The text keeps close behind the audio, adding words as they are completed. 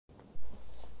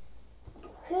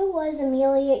Who was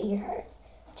Amelia Earhart?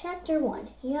 Chapter 1.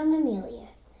 Young Amelia.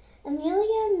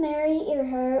 Amelia Mary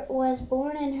Earhart was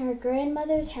born in her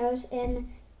grandmother's house in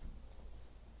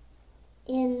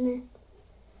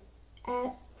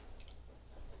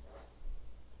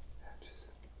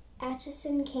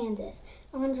Atchison, Kansas,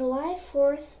 on July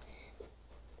 4th,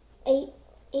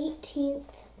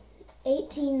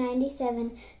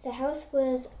 1897. The house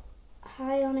was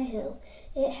high on a hill.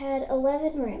 It had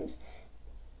 11 rooms.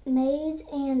 Maids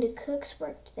and cooks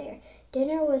worked there.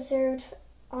 Dinner was served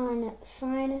on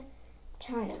fine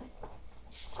china.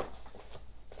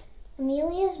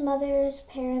 Amelia's mother's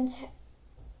parents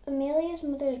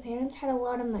had a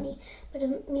lot of money, but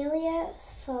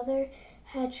Amelia's father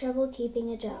had trouble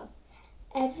keeping a job.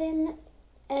 Edwin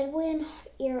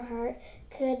Earhart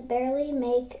could barely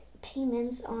make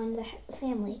payments on the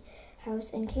family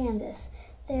house in Kansas.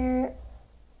 There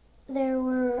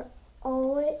were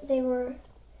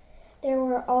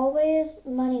always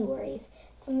money worries,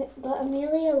 but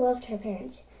Amelia loved her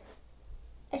parents,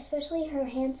 especially her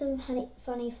handsome,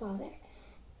 funny father.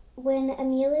 When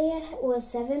Amelia was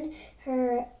 7,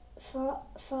 her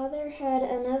father had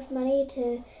enough money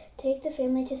to take the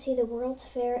family to see the World's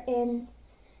Fair in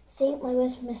St.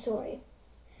 Louis, Missouri.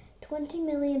 20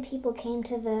 million people came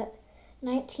to the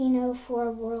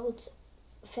 1904 World's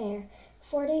Fair.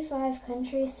 45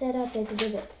 countries set up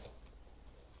exhibits.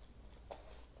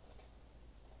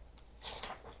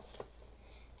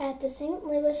 At the St.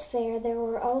 Louis Fair, there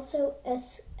were also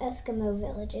Eskimo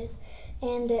villages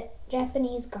and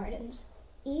Japanese gardens.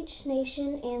 Each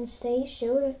nation and state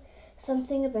showed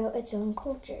something about its own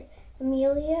culture.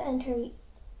 Amelia and her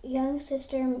young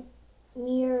sister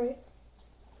Mirelle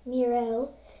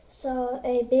saw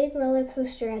a big roller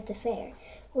coaster at the fair.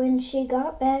 When she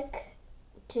got back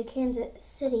to Kansas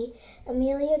City,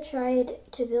 Amelia tried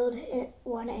to build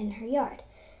one in her yard.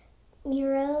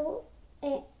 Mirelle,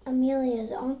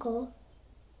 Amelia's uncle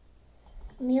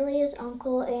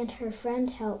and her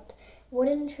friend helped.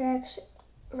 Wooden tracks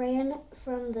ran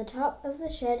from the top of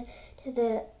the shed to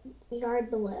the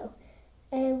yard below.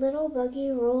 A little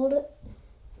buggy rolled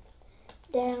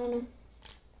down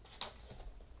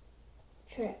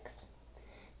tracks.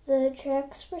 The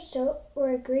tracks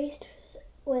were greased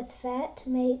with fat to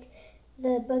make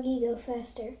the buggy go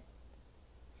faster.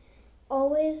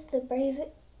 Always the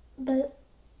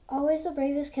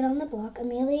bravest kid on the block,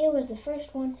 Amelia was the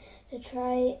first one to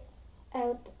try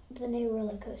out the new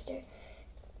roller coaster.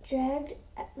 Dragged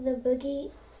the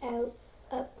buggy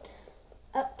up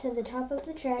to the top of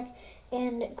the track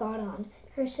and got on.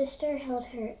 Her sister held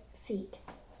her feet.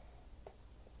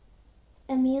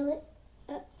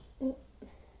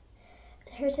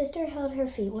 Her sister held her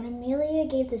feet. When Amelia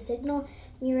gave the signal,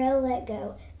 Mirelle let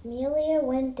go. Amelia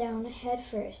went down head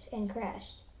first and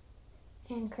crashed.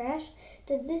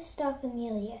 Did this stop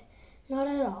Amelia? Not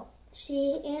at all.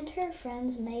 She and her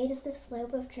friends made the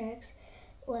slope of tracks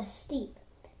less steep.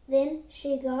 Then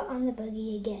she got on the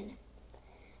buggy again.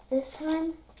 This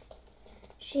time,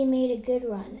 she made a good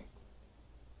run.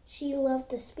 She loved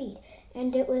the speed,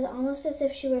 and it was almost as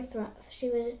if she were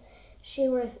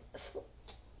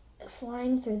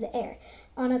flying through the air.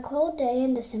 On a cold day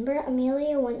in December,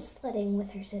 Amelia went sledding with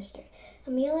her sister.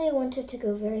 Amelia wanted to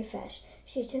go very fast.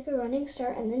 She took a running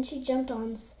start, and then she jumped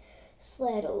on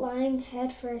sled, lying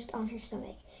head first on her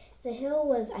stomach. The hill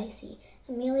was icy.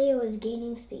 Amelia was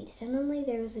gaining speed. Suddenly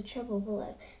there was trouble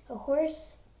below.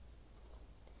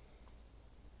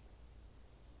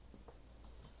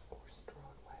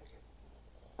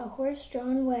 A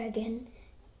horse-drawn wagon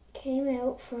came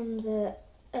out from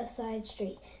a side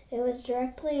street. It was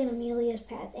directly in Amelia's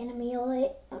path, and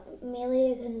Amelia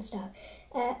couldn't stop.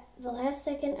 At the last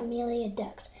second, Amelia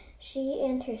ducked. She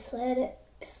and her slid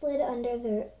under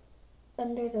the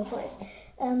horse.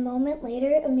 A moment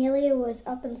later, Amelia was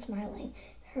up and smiling.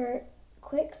 Her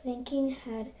quick thinking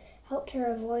had helped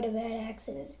her avoid a bad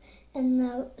accident. In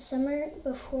the summer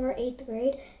before 8th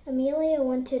grade, Amelia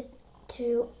went to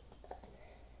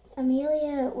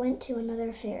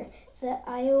another fair, the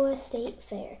Iowa State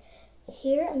Fair.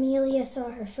 Here, Amelia saw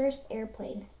her first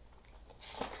airplane.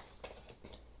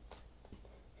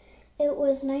 It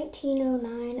was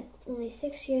 1909, only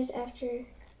 6 years after.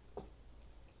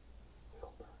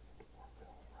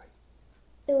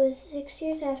 It was 6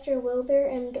 years after Wilbur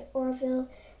and Orville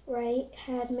Wright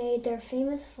had made their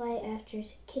famous flight after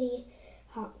Kitty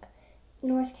Hawk,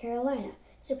 North Carolina.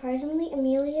 Surprisingly,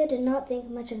 Amelia did not think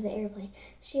much of the airplane.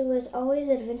 She was always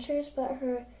adventurous, but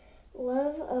her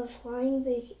love of flying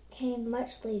became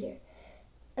much later.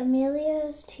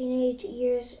 Amelia's teenage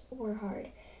years were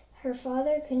hard. Her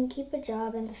father couldn't keep a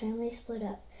job and the family split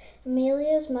up.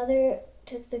 Amelia's mother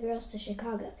took the girls to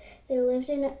Chicago. They lived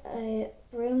in a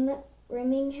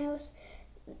rooming house,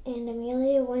 and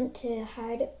Amelia went to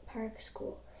Hyde Park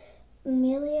School.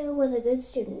 Amelia was a good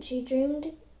student. She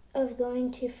dreamed of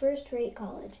going to first-rate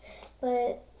college,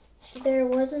 but there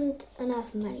wasn't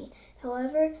enough money.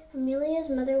 However, Amelia's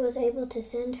mother was able to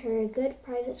send her a good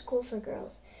private school for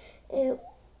girls. To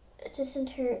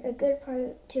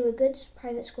a good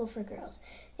private school for girls.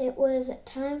 It was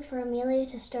time for Amelia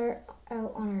to start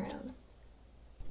out on her own.